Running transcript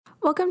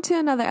Welcome to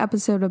another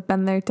episode of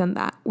Been There, Done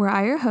That, where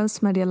I, your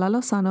host, Mariela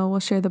Lozano, will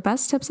share the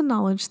best tips and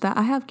knowledge that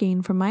I have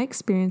gained from my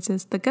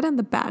experiences, the good and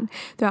the bad,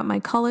 throughout my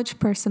college,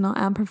 personal,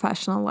 and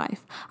professional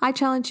life. I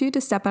challenge you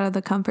to step out of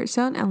the comfort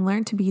zone and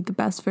learn to be the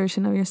best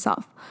version of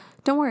yourself.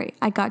 Don't worry,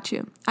 I got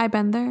you. I've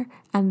been there,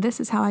 and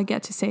this is how I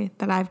get to say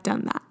that I've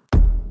done that.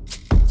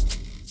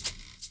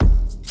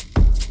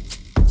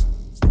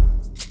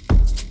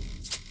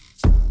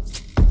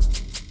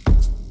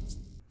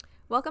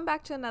 Welcome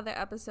back to another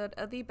episode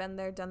of the Been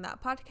There, Done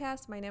That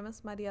podcast. My name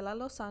is Mariela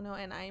Lozano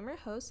and I am your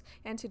host.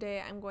 And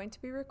today I'm going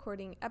to be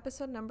recording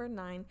episode number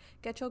 9,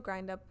 Get Your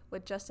Grind Up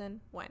with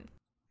Justin Wen.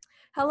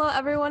 Hello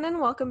everyone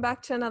and welcome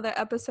back to another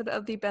episode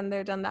of the Been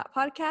There, Done That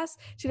podcast.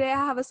 Today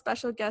I have a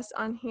special guest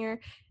on here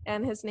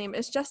and his name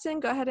is Justin.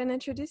 Go ahead and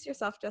introduce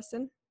yourself,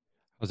 Justin.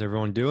 How's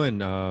everyone doing?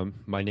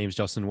 My name's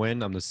Justin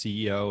Wen. I'm the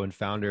CEO and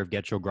founder of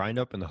Get Your Grind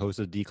Up and the host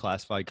of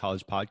Declassified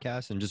College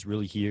Podcast. And just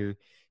really here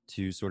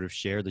to sort of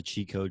share the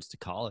cheat codes to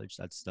college.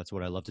 That's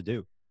what I love to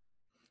do.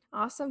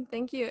 Awesome.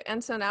 Thank you.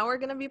 And so now we're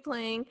going to be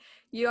playing,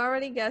 you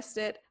already guessed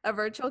it, a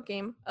virtual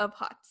game of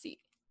Hot Seat.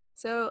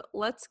 So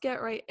let's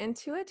get right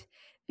into it.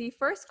 The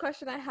first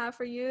question I have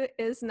for you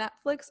is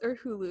Netflix or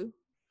Hulu?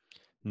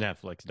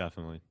 Netflix,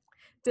 definitely.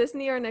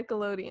 Disney or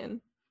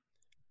Nickelodeon?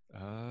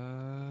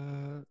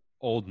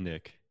 Old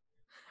Nick.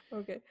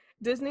 Okay.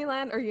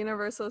 Disneyland or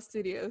Universal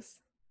Studios?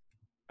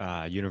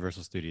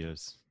 Universal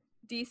Studios.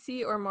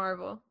 DC or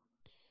Marvel?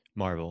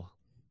 Marvel.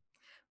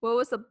 What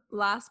was the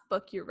last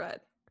book you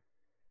read?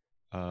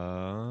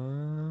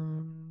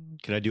 Can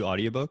I do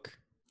audiobook?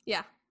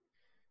 Yeah.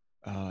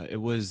 It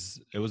was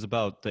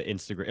about the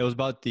Instagram. It was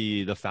about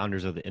the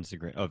founders of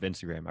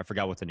Instagram. I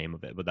forgot what the name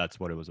of it, but that's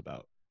what it was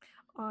about.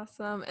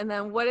 Awesome. And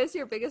then what is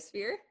your biggest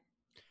fear?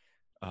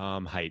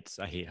 Heights.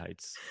 I hate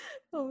heights.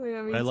 Oh my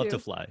God, me but I love too. to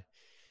fly.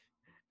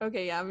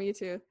 Okay, yeah, me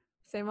too.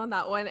 Same on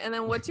that one. And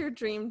then what's your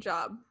dream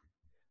job?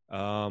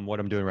 What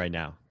I'm doing right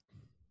now.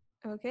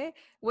 Okay.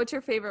 What's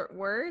your favorite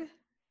word?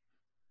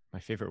 My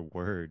favorite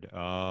word.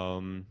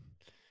 Time.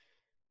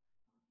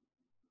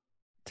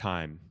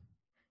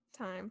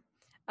 Time.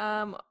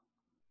 Let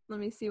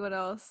me see what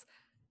else.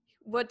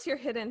 What's your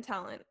hidden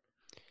talent?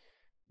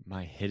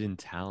 My hidden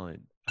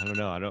talent. I don't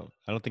know. I don't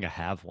think I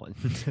have one.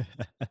 Okay,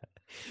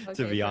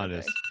 to be perfect.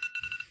 honest.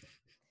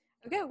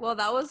 Okay, well,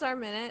 that was our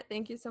minute.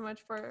 Thank you so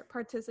much for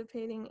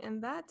participating in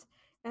that.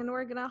 And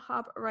we're going to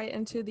hop right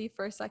into the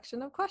first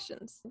section of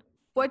questions.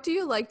 What do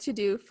you like to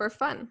do for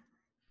fun?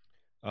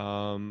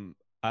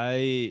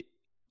 I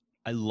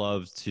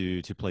love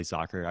to play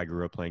soccer. I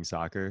grew up playing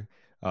soccer.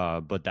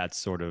 But that's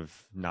sort of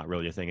not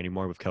really a thing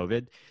anymore with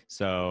COVID.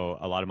 So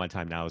a lot of my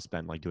time now is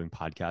spent like doing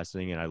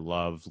podcasting, and I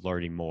love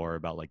learning more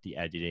about like the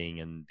editing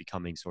and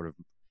becoming sort of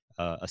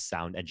a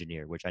sound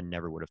engineer, which I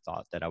never would have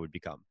thought that I would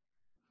become.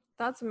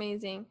 That's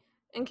amazing.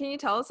 And can you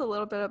tell us a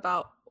little bit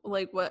about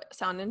like what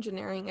sound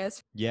engineering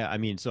is? Yeah, I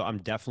mean, so I'm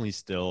definitely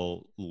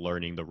still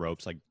learning the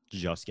ropes, like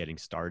just getting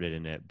started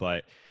in it,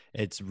 but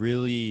it's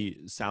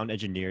really sound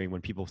engineering.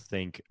 When people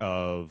think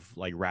of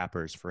like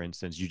rappers, for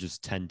instance, you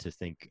just tend to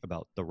think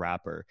about the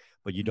rapper,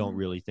 but you don't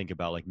really think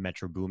about like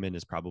Metro Boomin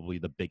is probably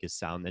the biggest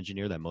sound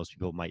engineer that most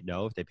people might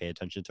know if they pay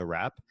attention to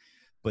rap.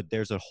 But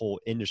there's a whole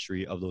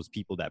industry of those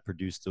people that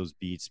produce those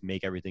beats,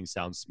 make everything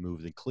sound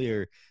smooth and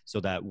clear, so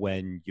that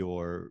when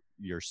your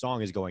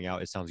song is going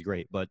out, it sounds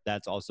great. But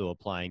that's also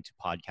applying to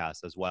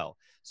podcasts as well.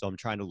 So I'm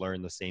trying to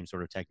learn the same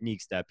sort of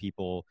techniques that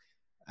people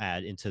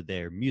add into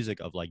their music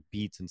of like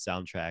beats and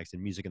soundtracks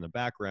and music in the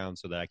background,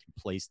 so that I can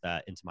place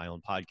that into my own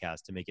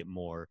podcast to make it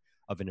more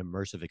of an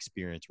immersive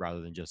experience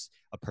rather than just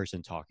a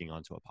person talking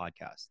onto a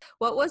podcast.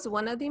 What was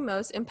one of the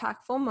most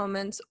impactful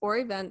moments or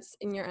events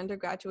in your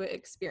undergraduate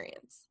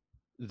experience?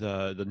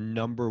 The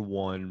number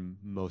one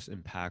most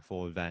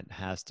impactful event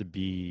has to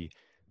be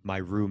my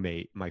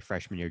roommate my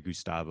freshman year,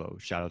 Gustavo.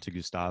 Shout out to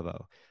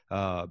Gustavo.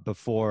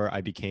 Before I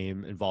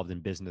became involved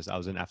in business, I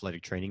was an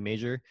athletic training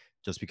major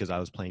just because I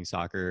was playing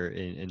soccer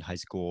in high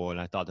school,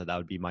 and I thought that that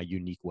would be my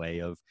unique way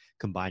of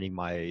combining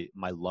my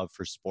love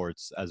for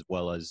sports as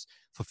well as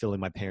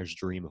fulfilling my parents'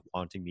 dream of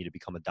wanting me to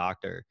become a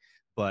doctor.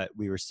 But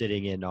we were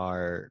sitting in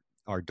our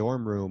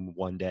dorm room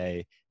one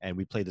day, and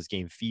we played this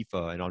game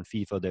FIFA, and on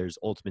FIFA there's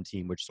Ultimate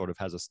Team, which sort of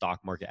has a stock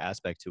market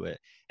aspect to it,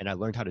 and I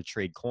learned how to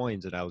trade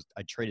coins, and I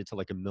traded to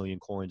like 1,000,000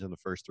 coins in the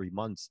first 3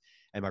 months,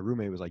 and my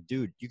roommate was like,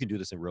 dude, you can do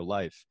this in real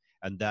life.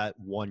 And that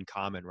one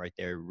comment right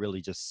there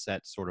really just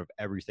set sort of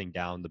everything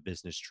down the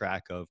business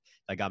track of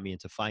that got me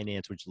into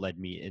finance, which led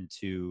me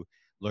into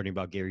learning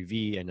about Gary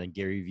Vee, and then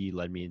Gary Vee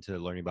led me into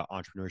learning about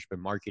entrepreneurship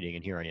and marketing,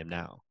 and here I am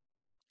now.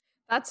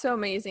 That's so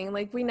amazing.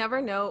 Like we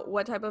never know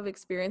what type of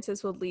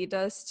experiences will lead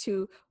us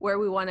to where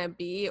we want to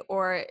be,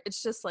 or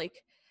it's just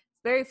like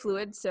very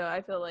fluid. So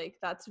I feel like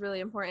that's really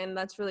important.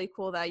 That's really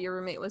cool that your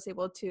roommate was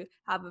able to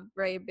have a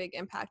very big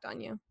impact on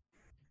you.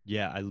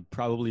 Yeah, I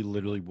probably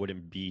literally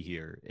wouldn't be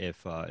here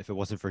if it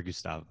wasn't for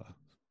Gustavo.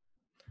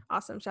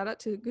 Awesome. Shout out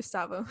to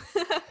Gustavo.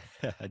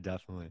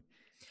 Definitely.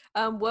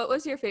 What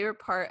was your favorite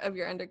part of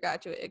your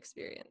undergraduate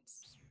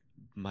experience?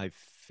 My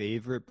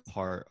favorite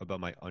part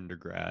about my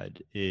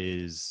undergrad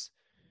is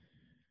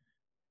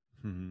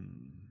Hmm.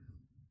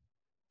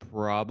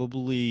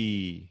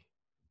 Probably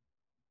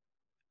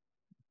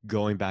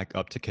going back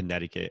up to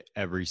Connecticut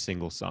every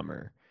single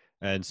summer.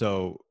 And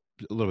so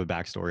a little bit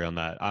backstory on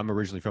that. I'm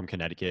originally from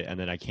Connecticut and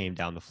then I came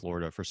down to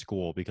Florida for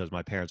school because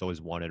my parents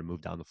always wanted to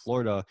move down to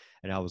Florida.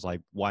 And I was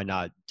like, why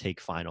not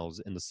take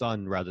finals in the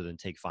sun rather than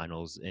take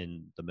finals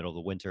in the middle of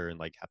the winter and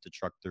like have to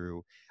truck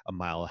through a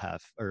mile and a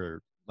half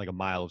or like a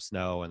mile of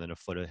snow and then a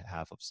foot and a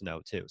half of snow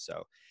too. So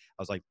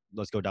I was like,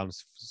 let's go down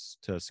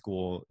to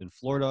school in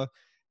Florida.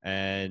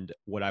 And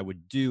what I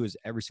would do is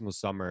every single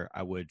summer,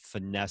 I would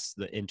finesse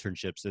the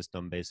internship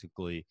system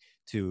basically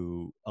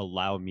to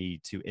allow me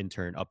to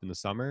intern up in the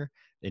summer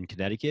in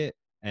Connecticut.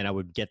 And I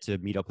would get to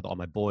meet up with all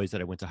my boys that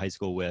I went to high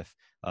school with,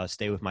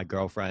 stay with my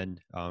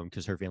girlfriend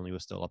because her family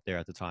was still up there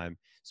at the time.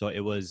 So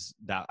it was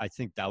that I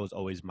think that was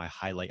always my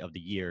highlight of the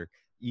year.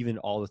 Even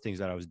all the things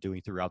that I was doing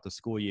throughout the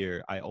school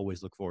year, I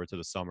always look forward to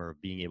the summer of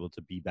being able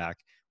to be back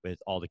with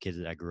all the kids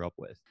that I grew up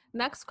with.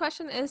 Next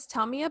question is,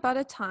 tell me about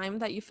a time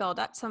that you failed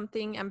at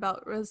something and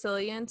about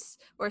resilience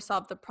or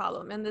solved the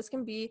problem. And this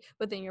can be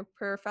within your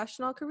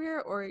professional career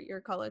or your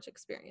college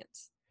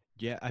experience.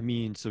 Yeah, I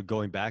mean, so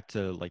going back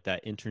to like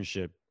that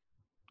internship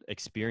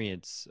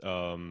experience,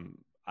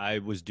 I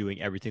was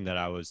doing everything that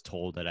I was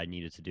told that I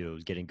needed to do. I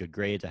was getting good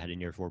grades. I had a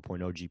near 4.0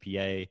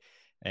 GPA,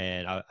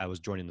 and I was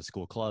joining the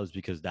school clubs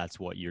because that's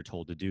what you're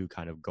told to do,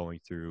 kind of going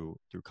through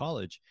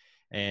college.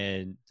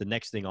 And the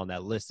next thing on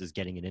that list is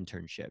getting an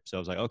internship. So I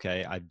was like,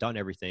 okay, I've done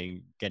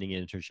everything. Getting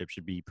an internship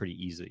should be pretty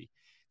easy.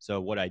 So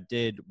what I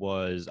did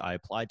was I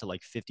applied to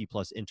like 50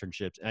 plus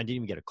internships and I didn't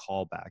even get a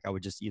call back. I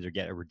would just either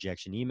get a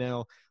rejection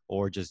email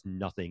or just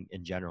nothing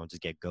in general and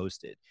just get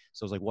ghosted.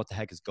 So I was like, what the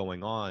heck is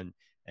going on?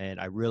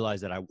 And I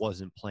realized that I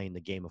wasn't playing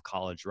the game of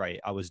college right.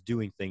 I was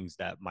doing things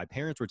that my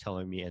parents were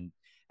telling me and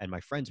my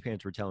friends'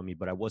 parents were telling me,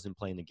 but I wasn't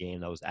playing the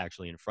game that was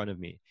actually in front of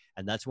me.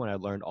 And that's when I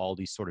learned all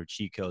these sort of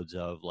cheat codes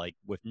of like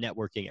with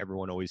networking,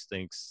 everyone always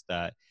thinks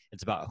that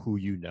it's about who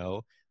you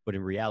know, but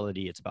in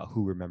reality, it's about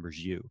who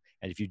remembers you.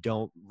 And if you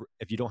don't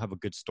have a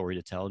good story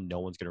to tell,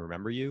 no one's going to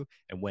remember you.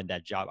 And when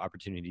that job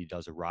opportunity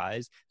does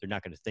arise, they're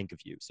not going to think of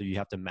you. So you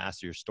have to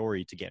master your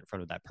story to get in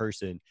front of that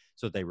person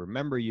so they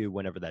remember you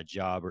whenever that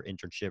job or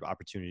internship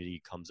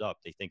opportunity comes up.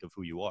 They think of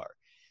who you are.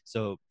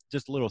 So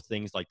just little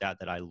things like that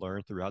that I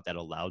learned throughout that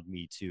allowed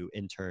me to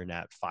intern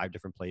at 5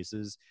 different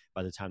places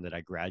by the time that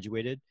I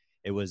graduated.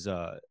 It was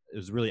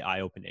really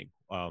eye opening.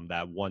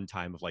 That one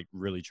time of like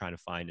really trying to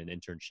find an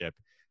internship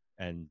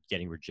and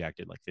getting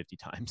rejected like 50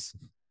 times.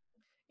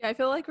 Yeah, I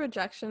feel like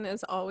rejection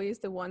is always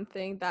the one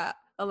thing that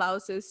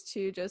allows us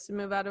to just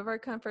move out of our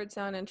comfort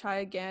zone and try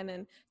again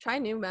and try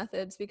new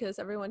methods because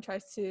everyone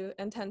tries to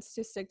and tends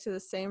to stick to the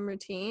same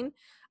routine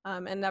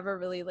and never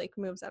really like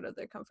moves out of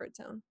their comfort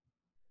zone.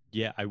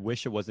 Yeah, I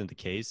wish it wasn't the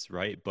case,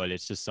 right? But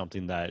it's just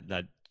something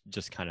that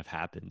just kind of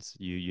happens.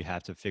 You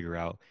have to figure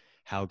out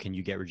how can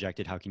you get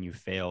rejected, how can you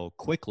fail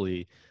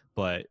quickly,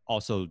 but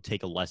also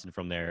take a lesson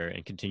from there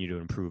and continue to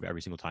improve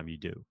every single time you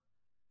do.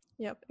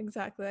 Yep,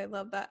 exactly. I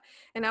love that.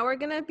 And now we're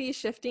going to be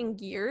shifting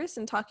gears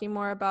and talking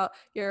more about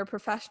your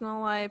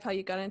professional life, how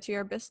you got into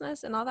your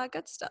business, and all that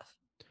good stuff.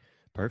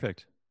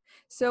 Perfect.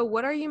 So,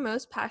 what are you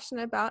most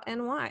passionate about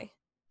and why?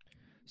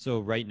 So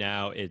right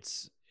now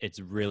it's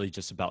really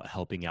just about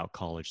helping out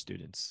college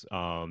students.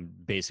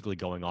 Basically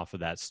going off of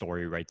that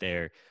story right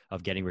there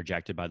of getting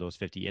rejected by those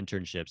 50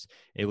 internships,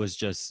 it was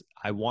just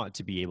I want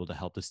to be able to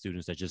help the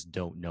students that just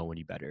don't know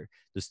any better.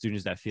 The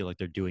students that feel like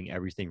they're doing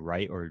everything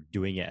right or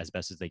doing it as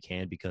best as they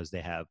can because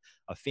they have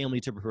a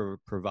family to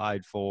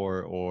provide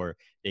for or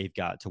they've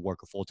got to work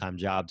a full-time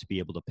job to be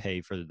able to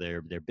pay for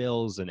their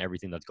bills and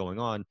everything that's going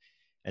on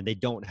and they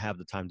don't have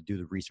the time to do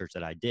the research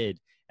that I did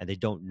and they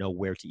don't know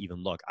where to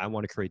even look. I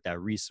want to create that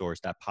resource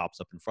that pops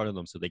up in front of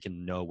them so they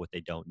can know what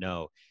they don't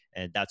know.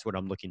 And that's what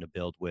I'm looking to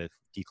build with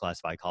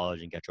Declassify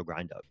College and Get Your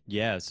Grind Up.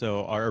 Yeah.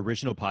 So our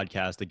original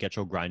podcast, the Get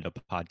Your Grind Up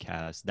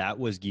podcast, that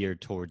was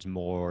geared towards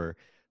more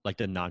like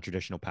the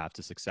non-traditional path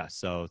to success.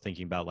 So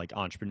thinking about like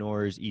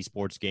entrepreneurs,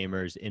 esports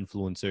gamers,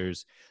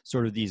 influencers,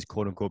 sort of these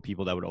quote unquote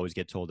people that would always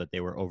get told that they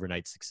were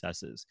overnight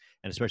successes.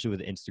 And especially with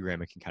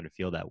Instagram, it can kind of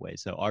feel that way.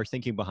 So our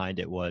thinking behind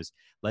it was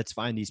let's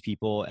find these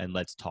people and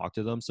let's talk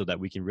to them so that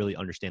we can really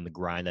understand the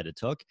grind that it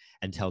took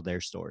and tell their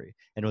story.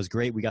 And it was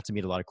great. We got to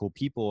meet a lot of cool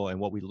people. And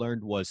what we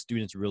learned was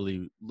students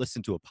really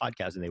listened to a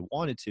podcast and they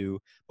wanted to.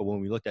 But when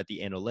we looked at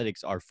the analytics,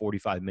 our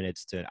 45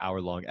 minutes to an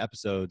hour long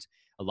episodes,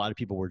 a lot of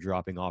people were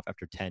dropping off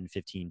after 10,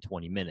 15,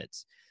 20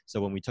 minutes. So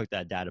when we took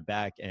that data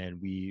back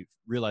and we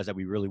realized that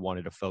we really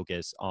wanted to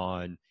focus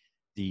on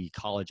the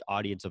college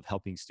audience of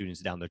helping students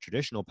down the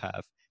traditional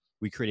path,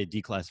 we created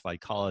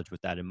Declassified College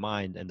with that in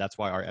mind. And that's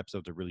why our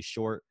episodes are really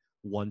short,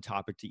 one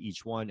topic to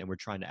each one. And we're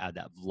trying to add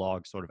that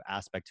vlog sort of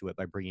aspect to it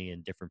by bringing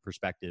in different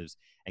perspectives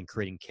and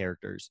creating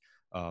characters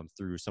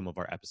through some of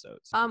our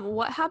episodes.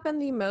 What have been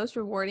the most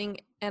rewarding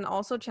and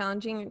also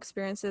challenging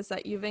experiences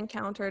that you've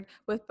encountered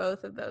with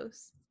both of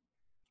those?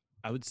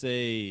 I would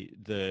say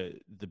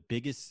the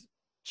biggest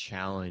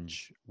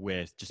challenge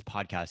with just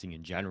podcasting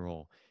in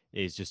general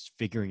is just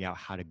figuring out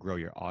how to grow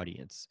your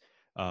audience.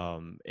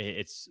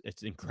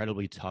 It's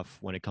incredibly tough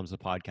when it comes to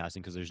podcasting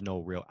because there's no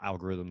real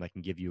algorithm that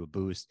can give you a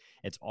boost.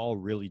 It's all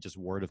really just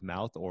word of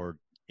mouth, or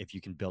if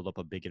you can build up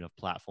a big enough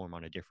platform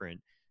on a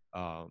different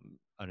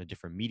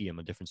medium,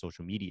 a different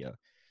social media.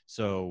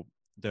 So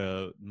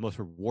the most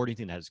rewarding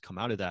thing that has come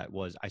out of that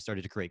was I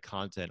started to create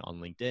content on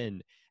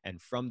LinkedIn,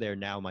 and from there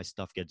now my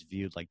stuff gets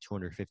viewed like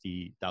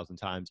 250,000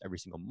 times every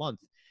single month,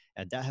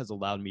 and that has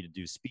allowed me to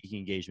do speaking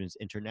engagements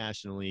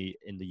internationally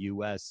in the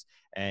US,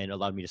 and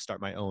allowed me to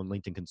start my own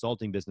LinkedIn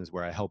consulting business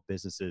where I help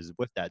businesses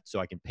with that so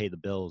I can pay the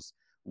bills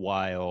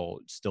while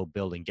still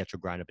building Get Your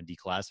Grind Up and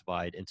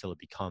Declassified until it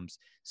becomes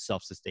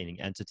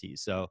self-sustaining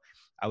entities. So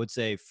I would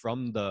say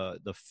from the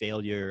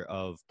failure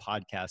of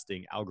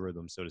podcasting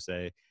algorithms, so to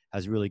say,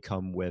 has really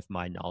come with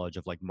my knowledge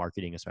of like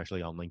marketing,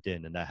 especially on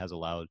LinkedIn, and that has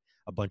allowed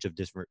a bunch of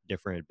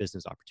different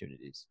business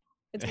opportunities.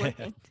 It's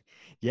working.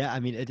 Yeah, I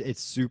mean,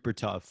 it's super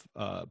tough.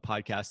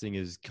 Podcasting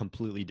is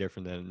completely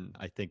different than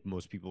I think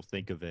most people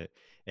think of it.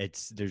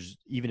 There's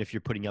even if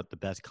you're putting out the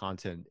best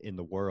content in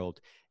the world,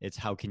 it's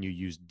how can you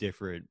use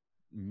different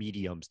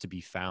mediums to be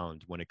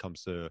found when it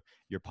comes to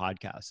your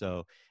podcast.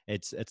 So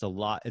it's a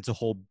lot. It's a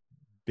whole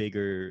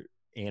bigger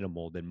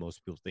animal than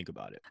most people think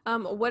about it.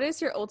 What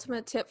is your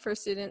ultimate tip for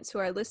students who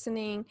are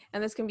listening?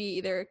 And this can be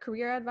either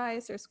career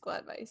advice or school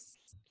advice.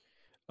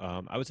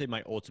 I would say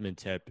my ultimate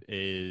tip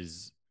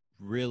is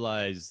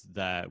realize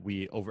that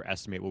we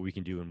overestimate what we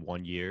can do in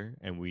 1 year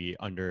and we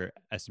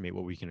underestimate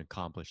what we can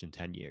accomplish in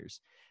 10 years.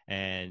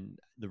 And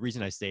the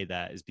reason I say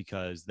that is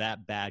because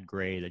that bad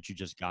grade that you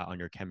just got on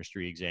your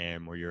chemistry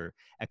exam or your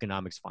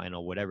economics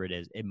final, whatever it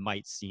is, it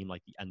might seem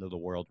like the end of the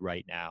world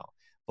right now.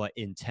 But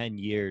in 10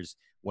 years,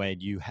 when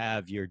you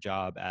have your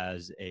job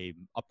as a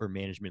upper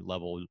management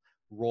level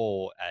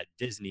role at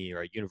Disney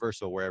or at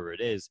Universal, wherever it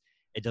is,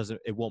 it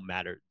won't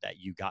matter that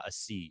you got a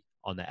C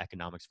on the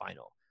economics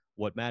final.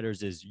 What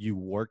matters is you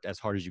worked as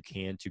hard as you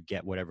can to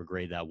get whatever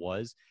grade that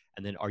was,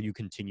 and then are you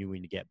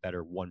continuing to get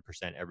better 1%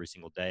 every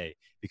single day?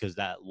 Because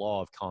that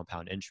law of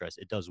compound interest,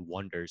 it does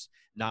wonders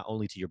not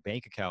only to your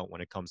bank account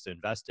when it comes to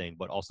investing,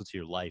 but also to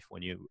your life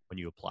when you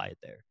apply it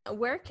there.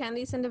 Where can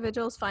these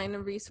individuals find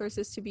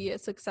resources to be a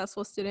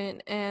successful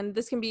student? And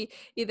this can be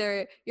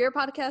either your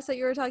podcast that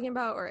you were talking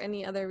about or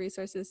any other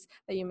resources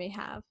that you may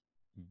have.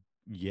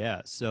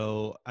 Yeah.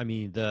 So, I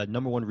mean, the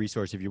number one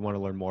resource if you want to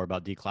learn more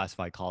about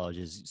declassified college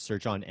is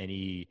search on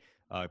any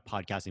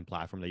podcasting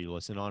platform that you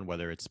listen on,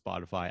 whether it's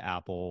Spotify,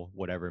 Apple,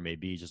 whatever it may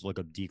be. Just look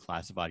up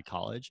declassified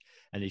college.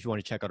 And if you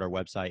want to check out our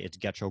website, it's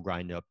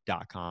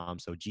getchogrindup.com.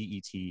 So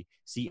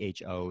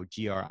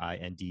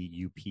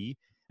GETCHOGRINDUP.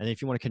 And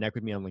if you want to connect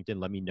with me on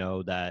LinkedIn, let me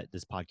know that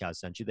this podcast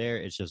sent you there.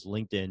 It's just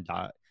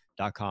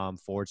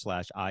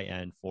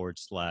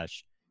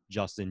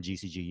linkedin.com/IN/Justin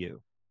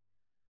GCGU.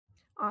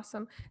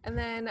 Awesome. And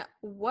then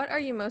what are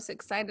you most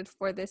excited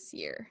for this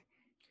year?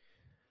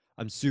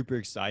 I'm super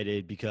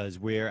excited because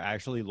we're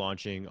actually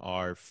launching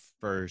our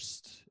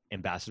first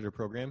ambassador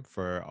program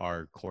for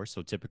our course.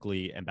 So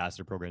typically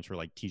ambassador programs for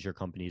like t-shirt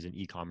companies and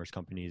e-commerce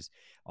companies,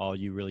 all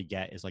you really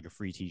get is like a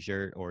free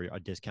t-shirt or a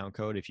discount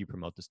code if you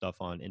promote the stuff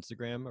on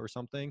Instagram or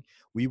something.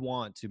 We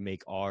want to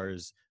make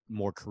ours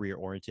more career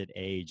oriented,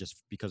 A,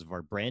 just because of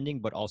our branding,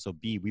 but also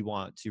B, we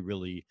want to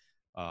really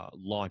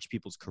launch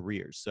people's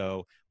careers.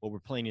 So what we're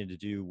planning to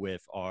do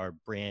with our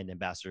brand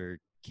ambassador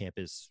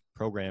campus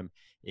program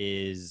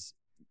is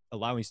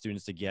allowing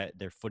students to get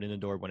their foot in the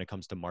door when it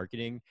comes to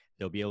marketing.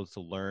 They'll be able to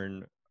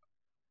learn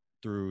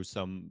through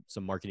some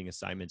marketing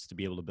assignments to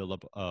be able to build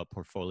up a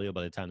portfolio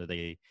by the time that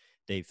they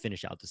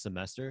finish out the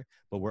semester.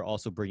 But we're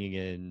also bringing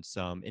in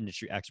some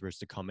industry experts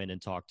to come in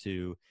and talk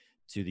to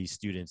these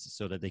students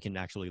so that they can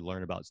actually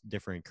learn about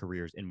different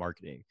careers in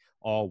marketing,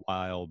 all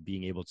while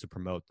being able to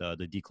promote the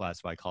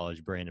Declassified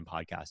College brand and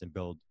podcast and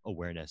build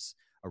awareness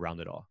around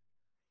it all.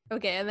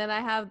 Okay, and then I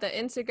have the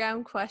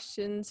Instagram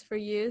questions for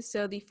you.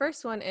 So the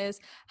first one is,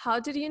 how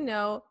did you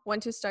know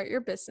when to start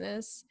your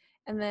business?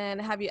 And then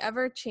have you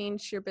ever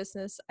changed your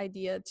business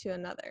idea to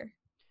another?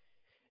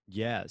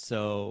 Yeah.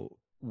 So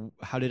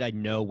how did I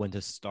know when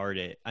to start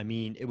it? I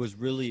mean, it was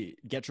really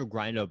Get Your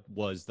Grind Up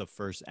was the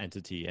first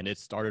entity, and it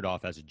started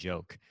off as a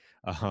joke.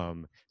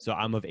 So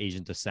I'm of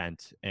Asian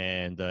descent,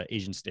 and the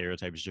Asian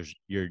stereotype is just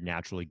you're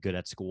naturally good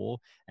at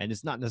school, and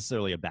it's not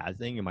necessarily a bad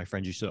thing. And my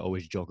friends used to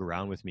always joke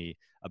around with me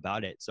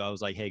about it. So I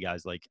was like, hey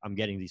guys, like I'm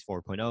getting these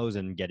 4.0s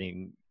and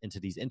getting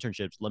into these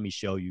internships. Let me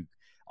show you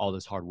all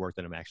this hard work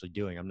that I'm actually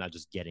doing. I'm not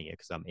just getting it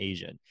because I'm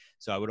Asian.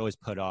 So I would always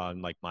put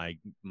on like my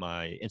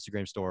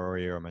Instagram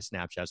story or my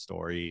Snapchat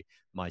story,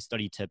 my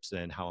study tips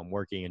and how I'm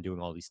working and doing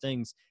all these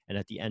things. And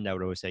at the end, I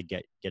would always say,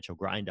 get your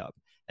grind up.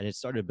 And it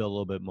started to build a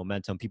little bit of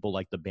momentum. People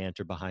liked the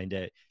banter behind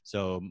it.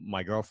 So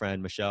my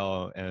girlfriend,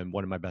 Michelle, and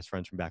one of my best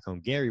friends from back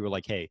home, Gary, were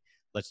like, hey,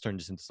 let's turn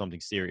this into something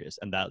serious.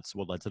 And that's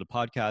what led to the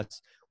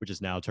podcast, which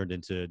is now turned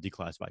into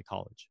Declassified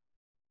College.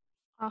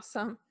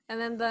 Awesome.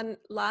 And then the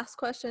last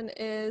question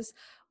is,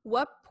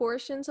 what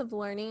portions of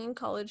learning in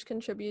college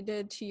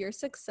contributed to your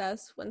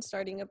success when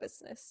starting a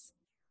business?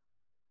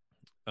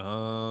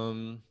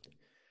 I'll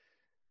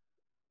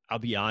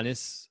be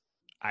honest,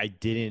 I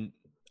didn't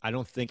I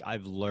don't think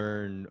I've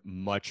learned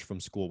much from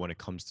school when it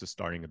comes to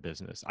starting a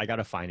business. I got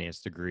a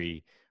finance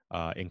degree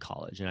in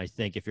college. And I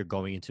think if you're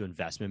going into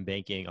investment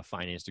banking, a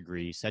finance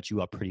degree sets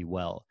you up pretty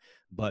well.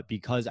 But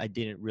because I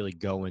didn't really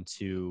go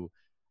into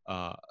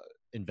uh,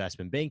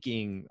 investment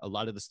banking, a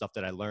lot of the stuff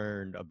that I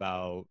learned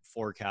about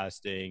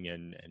forecasting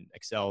and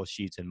Excel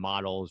sheets and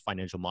models,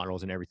 financial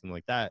models, and everything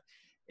like that,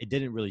 it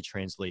didn't really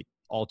translate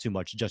all too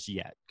much just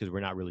yet because we're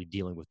not really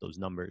dealing with those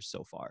numbers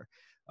so far.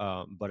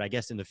 But I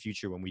guess in the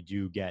future, when we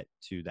do get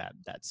to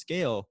that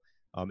scale,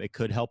 it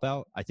could help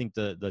out. I think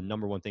the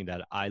number one thing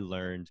that I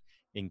learned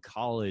in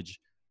college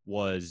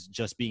was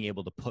just being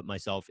able to put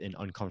myself in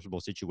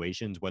uncomfortable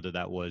situations, whether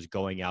that was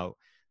going out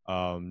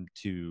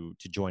to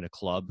join a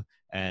club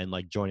and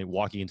like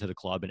walking into the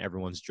club and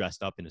everyone's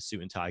dressed up in a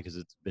suit and tie because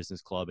it's a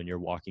business club and you're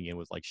walking in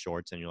with like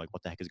shorts and you're like,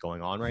 what the heck is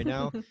going on right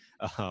now?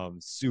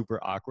 Super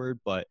awkward.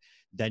 But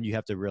then you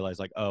have to realize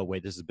like, oh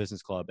wait, this is a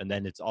business club. And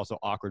then it's also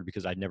awkward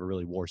because I never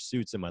really wore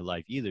suits in my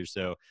life either.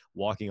 So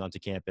walking onto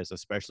campus,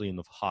 especially in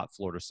the hot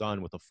Florida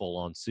sun with a full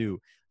on suit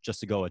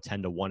just to go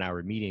attend a 1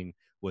 hour meeting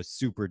was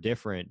super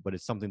different, but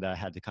it's something that I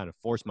had to kind of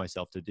force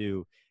myself to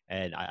do.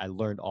 And I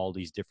learned all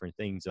these different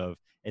things of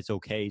it's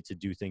okay to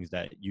do things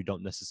that you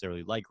don't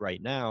necessarily like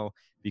right now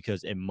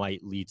because it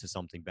might lead to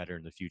something better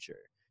in the future.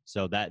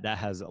 So that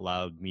has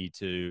allowed me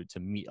to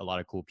meet a lot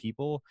of cool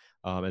people,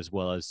 as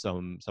well as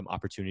some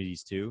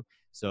opportunities too.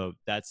 So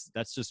that's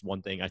just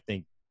one thing I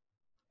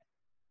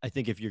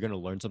think if you're going to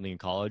learn something in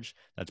college,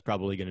 that's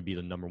probably going to be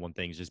the number one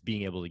thing is just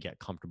being able to get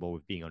comfortable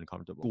with being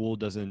uncomfortable. School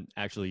doesn't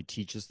actually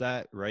teach us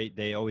that, right?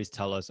 They always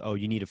tell us, oh,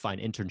 you need to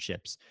find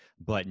internships.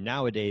 But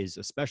nowadays,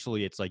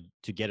 especially, it's like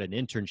to get an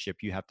internship,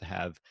 you have to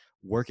have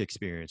work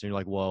experience. And you're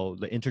like, well,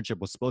 the internship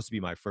was supposed to be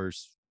my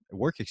first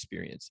work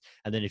experience.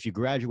 And then if you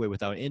graduate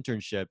without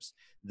internships,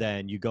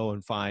 then you go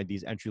and find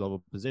these entry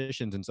level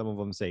positions, and some of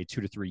them say 2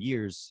 to 3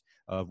 years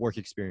of work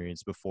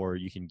experience before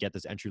you can get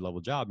this entry level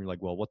job. And you're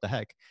like, well, what the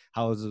heck?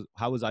 How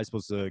was I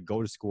supposed to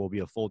go to school, be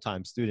a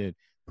full-time student,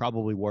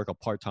 probably work a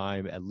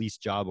part-time at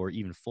least job or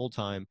even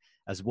full-time,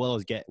 as well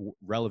as get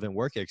relevant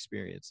work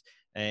experience?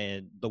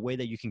 And the way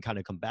that you can kind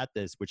of combat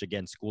this, which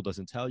again school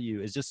doesn't tell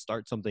you, is just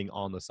start something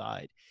on the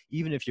side.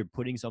 Even if you're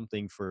putting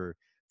something for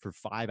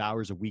 5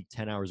 hours a week,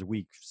 10 hours a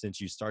week since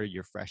you started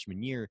your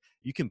freshman year,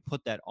 you can put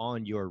that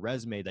on your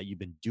resume that you've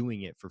been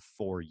doing it for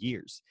 4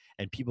 years.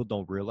 And people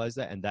don't realize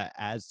that. And that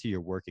adds to your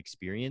work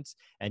experience.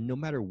 And no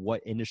matter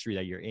what industry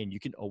that you're in, you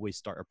can always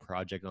start a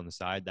project on the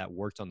side that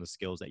works on the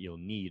skills that you'll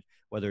need,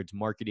 whether it's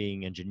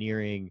marketing,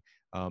 engineering,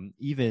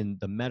 even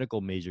the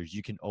medical majors.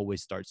 You can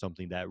always start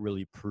something that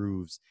really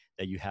proves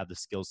that you have the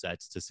skill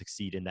sets to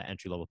succeed in that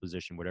entry level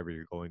position, whatever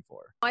you're going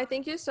for. I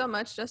thank you so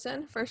much,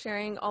 Justin, for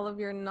sharing all of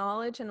your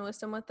knowledge and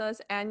wisdom with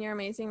us and your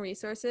amazing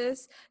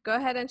resources. Go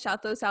ahead and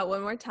shout those out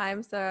one more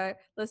time so our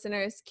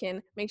listeners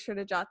can make sure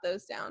to jot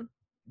those down.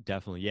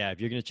 Definitely. Yeah.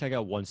 If you're going to check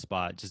out one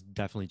spot, just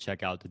definitely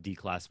check out the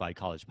Declassified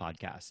College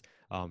podcast.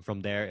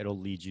 From there, it'll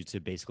lead you to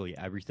basically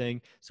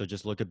everything. So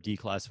just look up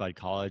Declassified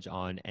College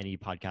on any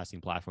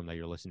podcasting platform that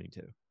you're listening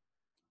to.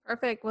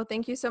 Perfect. Well,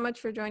 thank you so much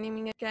for joining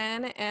me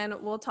again, and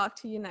we'll talk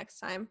to you next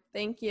time.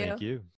 Thank you. Thank you.